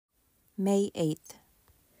May 8th.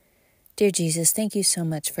 Dear Jesus, thank you so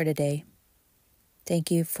much for today.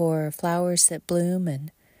 Thank you for flowers that bloom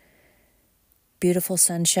and beautiful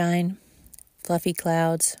sunshine, fluffy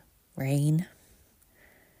clouds, rain.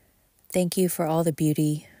 Thank you for all the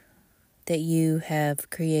beauty that you have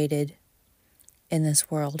created in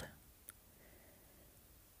this world.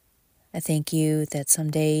 I thank you that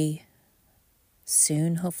someday,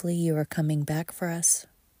 soon, hopefully, you are coming back for us.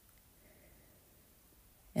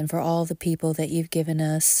 And for all the people that you've given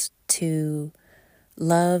us to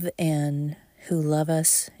love and who love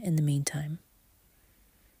us in the meantime.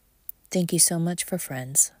 Thank you so much for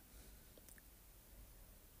friends.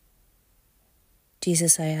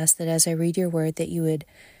 Jesus, I ask that as I read your word that you would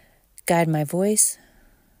guide my voice,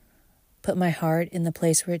 put my heart in the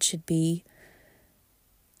place where it should be.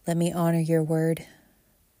 Let me honor your word.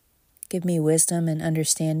 Give me wisdom and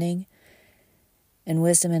understanding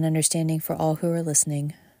for all who are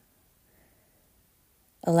listening.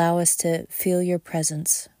 Allow us to feel your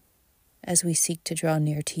presence as we seek to draw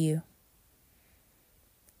near to you.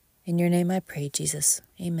 In your name I pray, Jesus.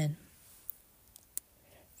 Amen.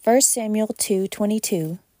 1 Samuel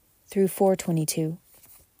 2:22 through 4:22.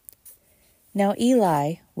 Now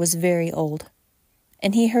Eli was very old,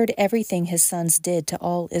 and he heard everything his sons did to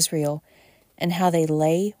all Israel, and how they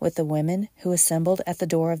lay with the women who assembled at the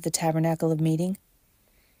door of the tabernacle of meeting.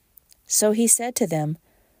 So he said to them,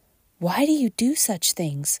 "Why do you do such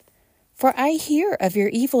things? For I hear of your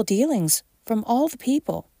evil dealings from all the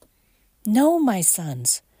people. No, my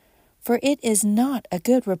sons, for it is not a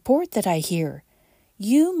good report that I hear.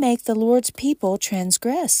 You make the Lord's people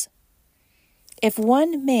transgress. If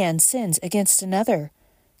one man sins against another,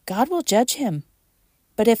 God will judge him.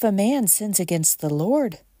 But if a man sins against the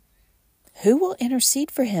Lord, who will intercede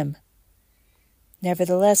for him?"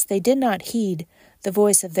 Nevertheless, they did not heed the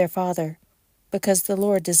voice of their father, because the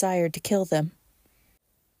Lord desired to kill them.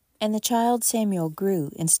 And the child Samuel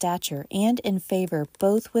grew in stature and in favor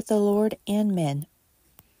both with the Lord and men.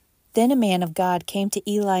 Then a man of God came to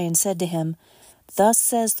Eli and said to him, "Thus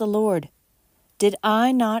says the Lord, did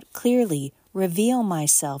I not clearly reveal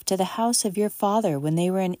myself to the house of your father when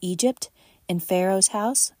they were in Egypt, in Pharaoh's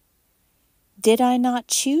house? Did I not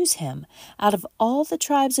choose him out of all the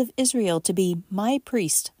tribes of Israel to be my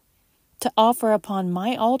priest, to offer upon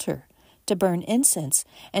my altar, to burn incense,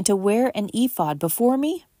 and to wear an ephod before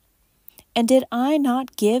me? And did I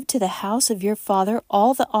not give to the house of your father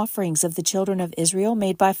all the offerings of the children of Israel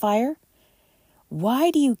made by fire?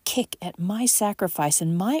 Why do you kick at my sacrifice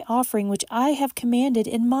and my offering which I have commanded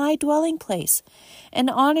in my dwelling place, and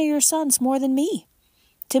honor your sons more than me,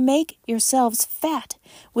 to make yourselves fat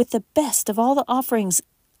with the best of all the offerings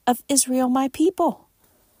of Israel my people?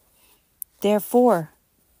 Therefore,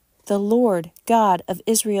 the Lord God of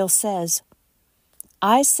Israel says,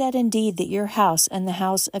 I said indeed that your house and the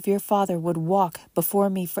house of your father would walk before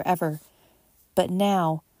me forever. But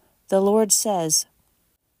now the Lord says,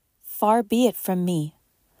 far be it from me.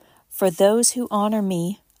 For those who honor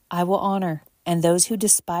me I will honor, and those who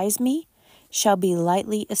despise me shall be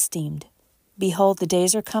lightly esteemed. Behold, the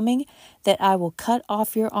days are coming that I will cut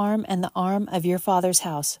off your arm and the arm of your father's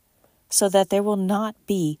house, so that there will not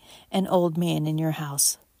be an old man in your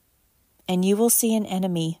house. And you will see an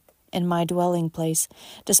enemy in my dwelling place,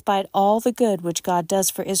 despite all the good which God does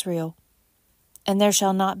for Israel. And there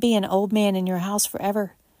shall not be an old man in your house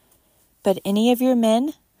forever. But any of your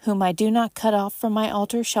men whom I do not cut off from my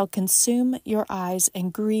altar shall consume your eyes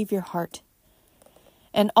and grieve your heart.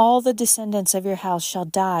 And all the descendants of your house shall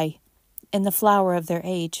die in the flower of their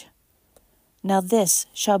age. Now this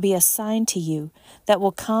shall be a sign to you that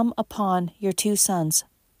will come upon your two sons,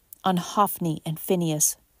 on Hophni and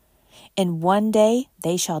Phinehas. In one day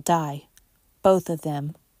they shall die, both of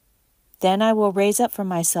them. Then I will raise up for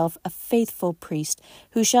myself a faithful priest,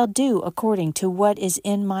 who shall do according to what is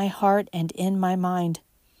in my heart and in my mind.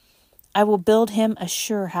 I will build him a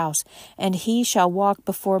sure house, and he shall walk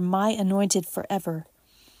before my anointed forever.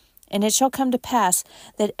 And it shall come to pass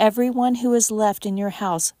that everyone who is left in your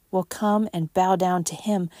house will come and bow down to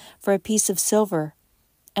him for a piece of silver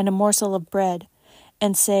and a morsel of bread,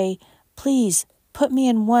 and say, Please put me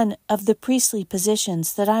in one of the priestly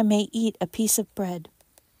positions, that I may eat a piece of bread."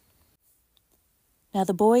 Now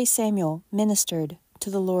the boy Samuel ministered to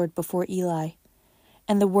the Lord before Eli,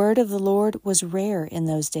 and the word of the Lord was rare in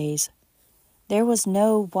those days. There was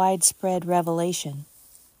no widespread revelation.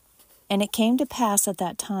 And it came to pass at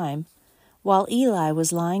that time, while Eli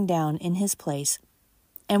was lying down in his place,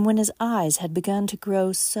 and when his eyes had begun to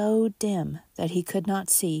grow so dim that he could not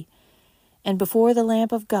see, and before the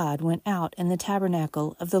lamp of God went out in the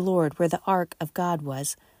tabernacle of the Lord where the ark of God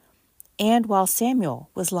was, and while Samuel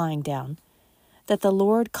was lying down, that the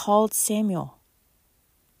Lord called Samuel.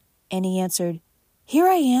 And he answered, "Here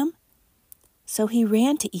I am." So he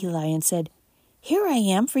ran to Eli and said, "Here I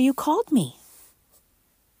am, for you called me."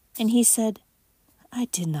 And he said, "I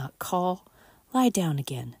did not call. Lie down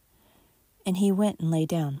again." And he went and lay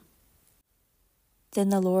down. Then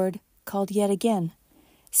the Lord called yet again,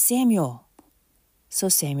 "Samuel." So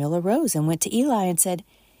Samuel arose and went to Eli and said,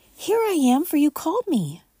 "Here I am, for you called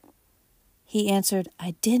me." He answered,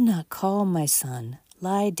 "I did not call, my son.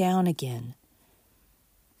 Lie down again."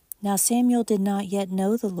 Now Samuel did not yet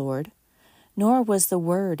know the Lord, nor was the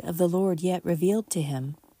word of the Lord yet revealed to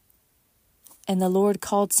him. And the Lord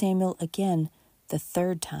called Samuel again the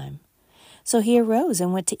third time. So he arose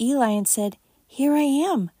and went to Eli and said, "Here I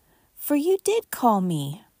am, for you did call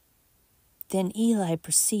me." Then Eli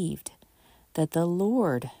perceived that the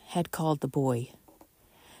Lord had called the boy.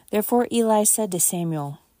 Therefore Eli said to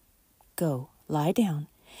Samuel, "Go, lie down,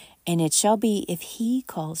 and it shall be, if he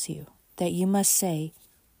calls you, that you must say,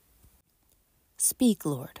 'Speak,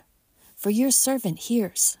 Lord, for your servant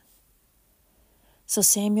hears.'" So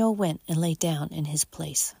Samuel went and lay down in his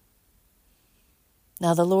place.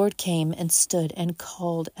 Now the Lord came and stood and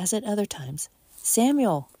called, as at other times,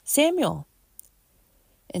 "Samuel, Samuel."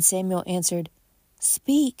 And Samuel answered,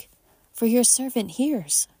 "Speak, for your servant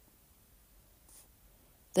hears."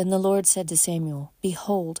 Then the Lord said to Samuel,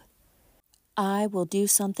 "Behold, I will do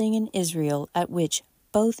something in Israel at which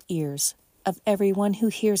both ears of everyone who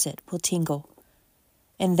hears it will tingle.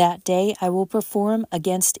 And that day I will perform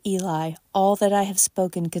against Eli all that I have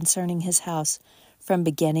spoken concerning his house from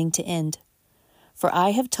beginning to end. For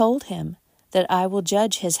I have told him that I will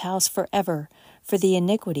judge his house forever for the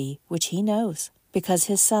iniquity which he knows, because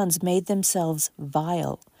his sons made themselves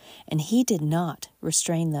vile, and he did not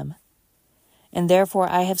restrain them. And therefore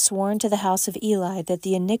I have sworn to the house of Eli that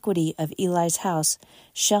the iniquity of Eli's house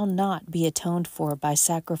shall not be atoned for by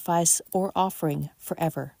sacrifice or offering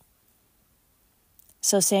forever."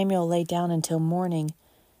 So Samuel lay down until morning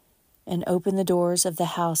and opened the doors of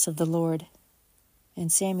the house of the Lord.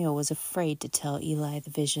 And Samuel was afraid to tell Eli the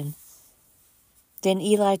vision. Then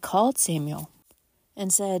Eli called Samuel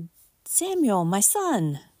and said, "Samuel, my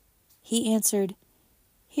son." He answered,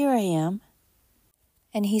 "Here I am."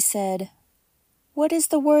 And he said, "What is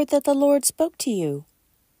the word that the Lord spoke to you?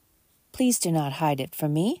 Please do not hide it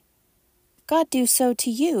from me. God do so to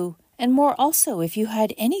you, and more also if you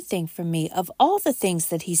hide anything from me of all the things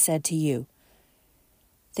that he said to you."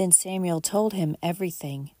 Then Samuel told him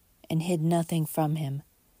everything and hid nothing from him.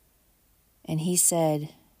 And he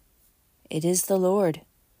said, "It is the Lord.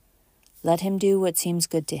 Let him do what seems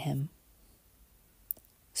good to him."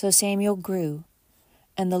 So Samuel grew,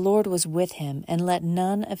 and the Lord was with him, and let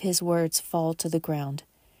none of his words fall to the ground.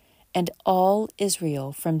 And all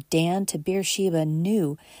Israel from Dan to Beersheba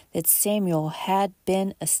knew that Samuel had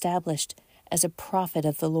been established as a prophet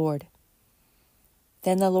of the Lord.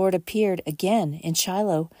 Then the Lord appeared again in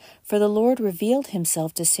Shiloh, for the Lord revealed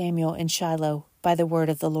himself to Samuel in Shiloh by the word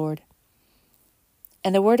of the Lord.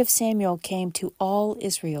 And the word of Samuel came to all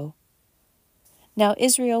Israel. Now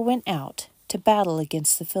Israel went out to battle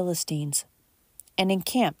against the Philistines, and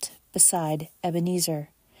encamped beside Ebenezer,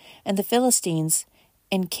 and the Philistines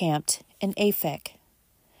encamped in Aphek.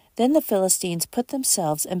 Then the Philistines put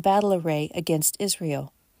themselves in battle array against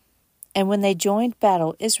Israel. And when they joined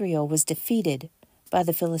battle, Israel was defeated by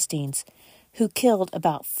the Philistines, who killed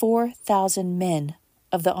about 4,000 men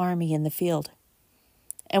of the army in the field.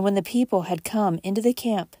 And when the people had come into the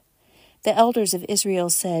camp, the elders of Israel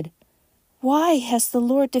said, "Why has the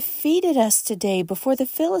Lord defeated us today before the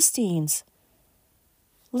Philistines?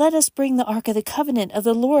 Let us bring the ark of the covenant of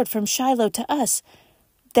the Lord from Shiloh to us,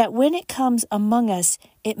 that when it comes among us,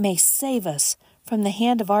 it may save us from the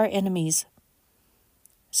hand of our enemies."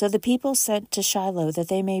 So the people sent to Shiloh that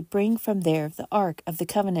they may bring from there the ark of the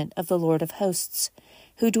covenant of the Lord of hosts,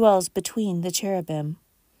 who dwells between the cherubim.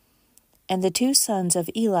 And the two sons of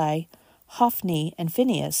Eli, Hophni and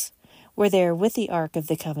Phinehas, were there with the ark of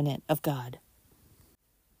the covenant of God.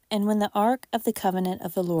 And when the ark of the covenant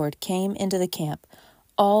of the Lord came into the camp,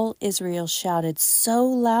 all Israel shouted so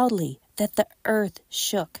loudly that the earth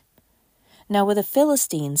shook. Now when the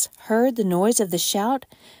Philistines heard the noise of the shout,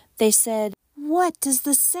 they said, "What does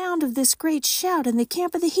the sound of this great shout in the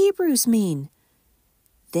camp of the Hebrews mean?"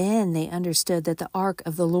 Then they understood that the ark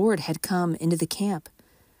of the Lord had come into the camp.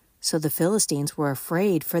 So the Philistines were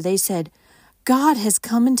afraid, for they said, "God has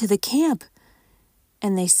come into the camp."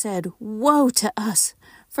 And they said, "Woe to us,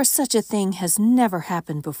 for such a thing has never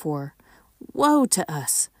happened before. Woe to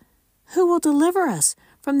us! Who will deliver us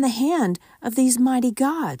from the hand of these mighty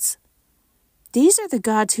gods?" These are the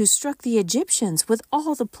gods who struck the Egyptians with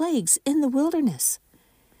all the plagues in the wilderness.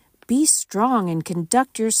 Be strong and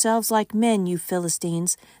conduct yourselves like men, you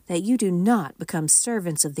Philistines, that you do not become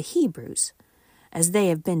servants of the Hebrews, as they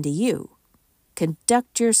have been to you.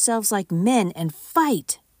 Conduct yourselves like men and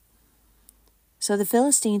fight." So the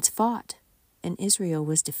Philistines fought, and Israel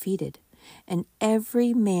was defeated, and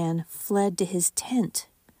every man fled to his tent.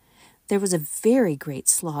 There was a very great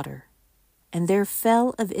slaughter, and there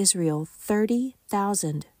fell of Israel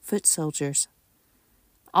 30,000 foot soldiers.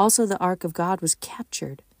 Also the ark of God was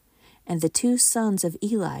captured, and the two sons of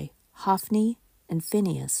Eli, Hophni and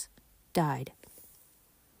Phinehas, died.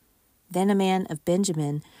 Then a man of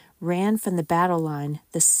Benjamin ran from the battle line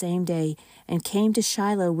the same day and came to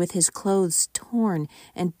Shiloh with his clothes torn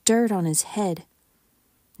and dirt on his head.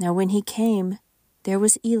 Now when he came, there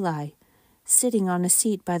was Eli, sitting on a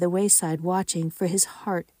seat by the wayside watching, for his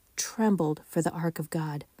heart trembled for the ark of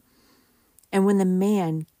God. And when the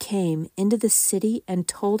man came into the city and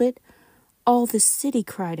told it, all the city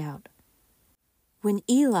cried out. When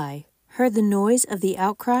Eli heard the noise of the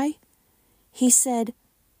outcry, he said,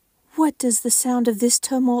 "What does the sound of this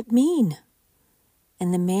tumult mean?"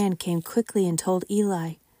 And the man came quickly and told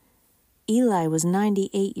Eli. Eli was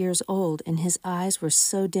 98 years old, and his eyes were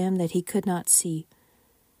so dim that he could not see.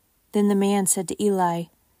 Then the man said to Eli,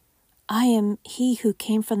 "I am he who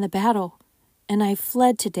came from the battle, and I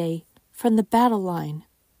fled today from the battle line."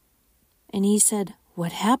 And he said,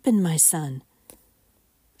 "What happened, my son?"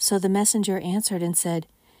 So the messenger answered and said,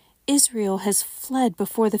 "Israel has fled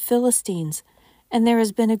before the Philistines, and there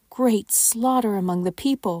has been a great slaughter among the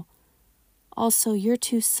people. Also your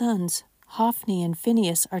two sons, Hophni and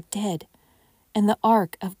Phinehas, are dead, and the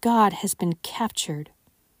ark of God has been captured."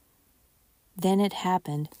 Then it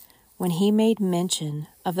happened, when he made mention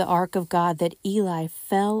of the ark of God, that Eli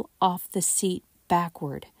fell off the seat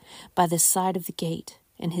backward by the side of the gate,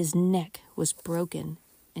 and his neck was broken,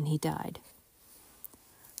 and he died.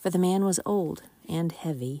 For the man was old and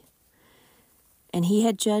heavy, and he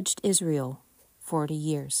had judged Israel 40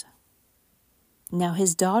 years. Now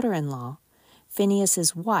his daughter-in-law,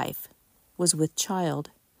 Phinehas's wife, was with child,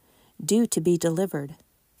 due to be delivered.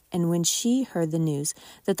 And when she heard the news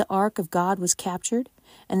that the ark of God was captured,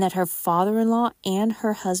 and that her father-in-law and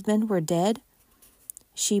her husband were dead,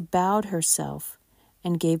 she bowed herself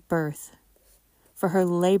and gave birth, for her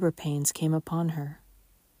labor pains came upon her.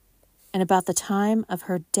 And about the time of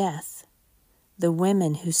her death, the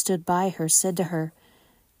women who stood by her said to her,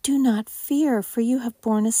 "Do not fear, for you have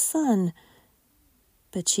borne a son."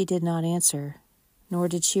 But she did not answer, nor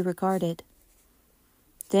did she regard it.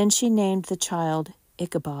 Then she named the child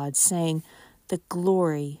Ichabod, saying, "The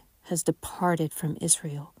glory has departed from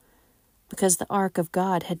Israel," because the ark of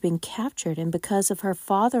God had been captured, and because of her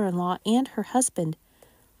father-in-law and her husband.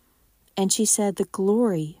 And she said, "The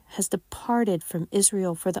glory has departed from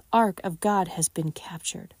Israel, for the ark of God has been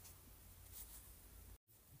captured."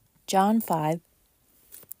 John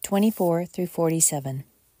 5:24-47.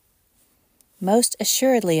 Most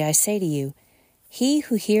assuredly I say to you, he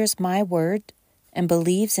who hears my word and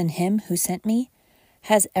believes in him who sent me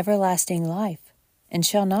has everlasting life, and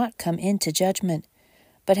shall not come into judgment,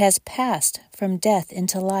 but has passed from death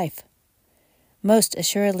into life. Most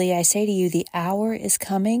assuredly I say to you, the hour is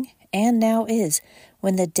coming, and now is,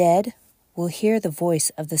 when the dead will hear the voice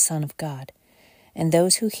of the Son of God, and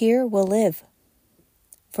those who hear will live.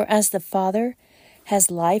 For as the Father has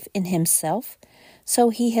life in himself, so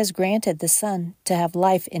he has granted the Son to have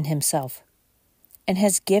life in himself, and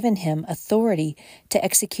has given him authority to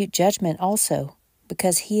execute judgment also,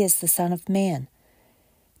 because he is the Son of Man.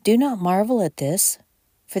 Do not marvel at this,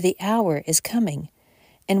 for the hour is coming,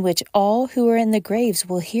 in which all who are in the graves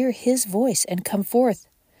will hear his voice and come forth,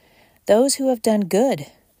 those who have done good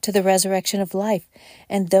to the resurrection of life,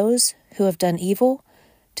 and those who have done evil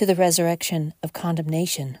to the resurrection of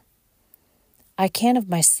condemnation. I can of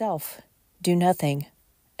myself do nothing.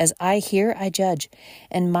 As I hear, I judge,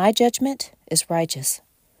 and my judgment is righteous,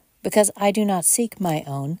 because I do not seek my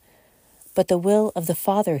own, but the will of the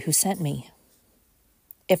Father who sent me.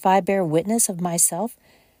 If I bear witness of myself,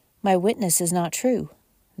 my witness is not true.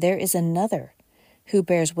 There is another who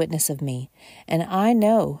bears witness of me, and I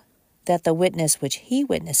know that the witness which he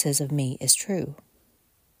witnesses of me is true.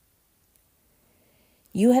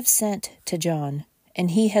 You have sent to John,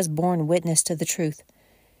 and he has borne witness to the truth.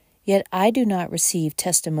 Yet I do not receive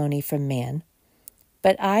testimony from man,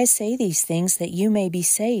 but I say these things that you may be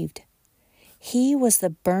saved. He was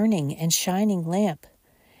the burning and shining lamp,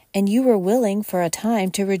 and you were willing for a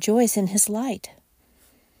time to rejoice in his light.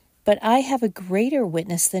 But I have a greater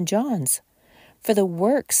witness than John's, for the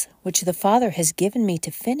works which the Father has given me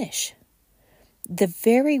to finish. The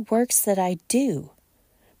very works that I do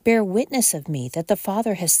bear witness of me that the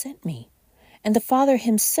Father has sent me, and the Father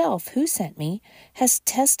himself who sent me has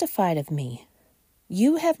testified of me.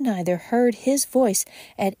 You have neither heard his voice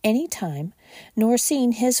at any time, nor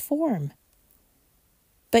seen his form.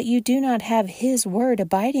 But you do not have his word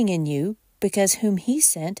abiding in you, because whom he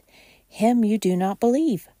sent, him you do not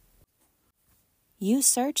believe. You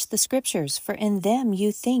search the Scriptures, for in them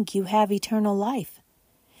you think you have eternal life.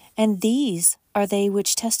 And these are they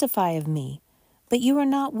which testify of me, but you are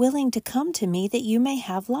not willing to come to me that you may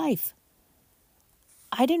have life.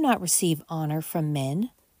 I do not receive honor from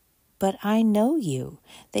men, but I know you,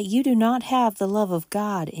 that you do not have the love of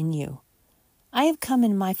God in you. I have come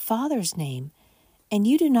in my Father's name, and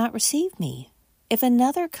you do not receive me. If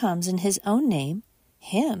another comes in his own name,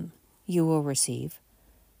 him you will receive.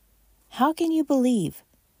 How can you believe,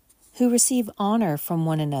 who receive honor from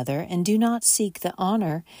one another and do not seek the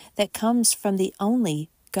honor that comes from the only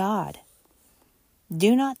God?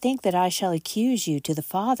 Do not think that I shall accuse you to the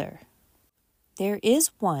Father. There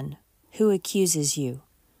is one who accuses you,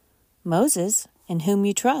 Moses, in whom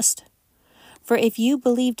you trust. For if you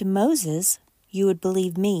believed Moses, you would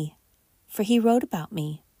believe me, for he wrote about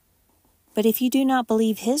me. But if you do not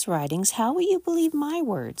believe his writings, how will you believe my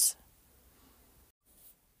words?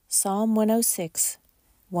 Psalm 106,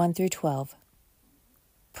 1-12.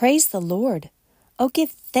 Praise the Lord. Oh,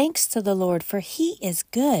 give thanks to the Lord, for he is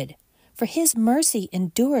good, for his mercy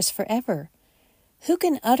endures forever. Who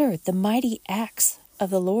can utter the mighty acts of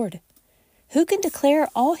the Lord? Who can declare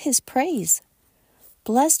all his praise?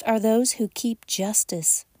 Blessed are those who keep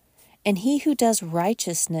justice, and he who does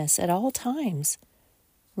righteousness at all times.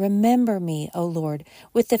 Remember me, O Lord,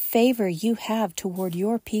 with the favor you have toward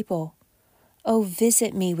your people. O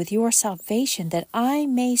visit me with your salvation, that I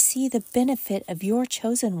may see the benefit of your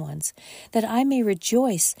chosen ones, that I may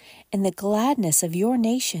rejoice in the gladness of your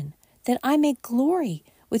nation, that I may glory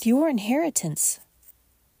with your inheritance.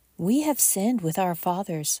 We have sinned with our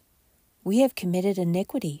fathers. We have committed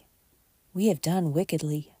iniquity. We have done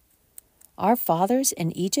wickedly. Our fathers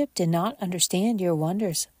in Egypt did not understand your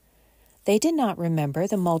wonders. They did not remember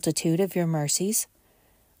the multitude of your mercies,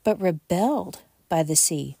 but rebelled by the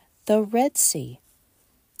sea, the Red Sea.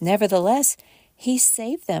 Nevertheless, he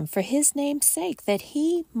saved them for his name's sake, that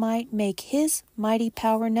he might make his mighty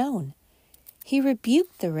power known. He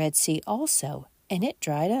rebuked the Red Sea also, and it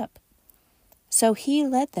dried up. So he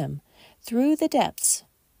led them through the depths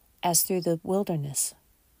as through the wilderness.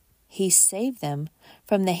 He saved them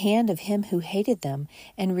from the hand of him who hated them,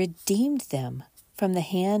 and redeemed them from the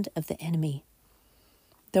hand of the enemy.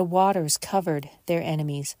 The waters covered their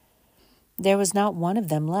enemies. There was not one of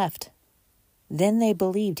them left. Then they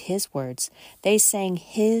believed his words. They sang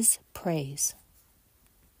his praise.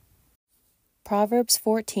 Proverbs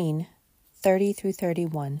 14,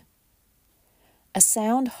 30-31. A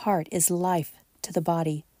sound heart is life to the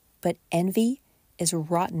body, but envy is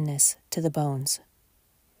rottenness to the bones.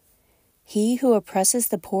 He who oppresses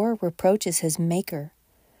the poor reproaches his maker,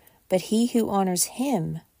 but he who honors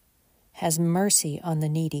him has mercy on the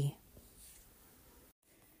needy.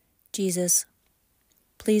 Jesus,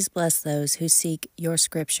 please bless those who seek your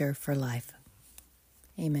scripture for life.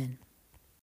 Amen.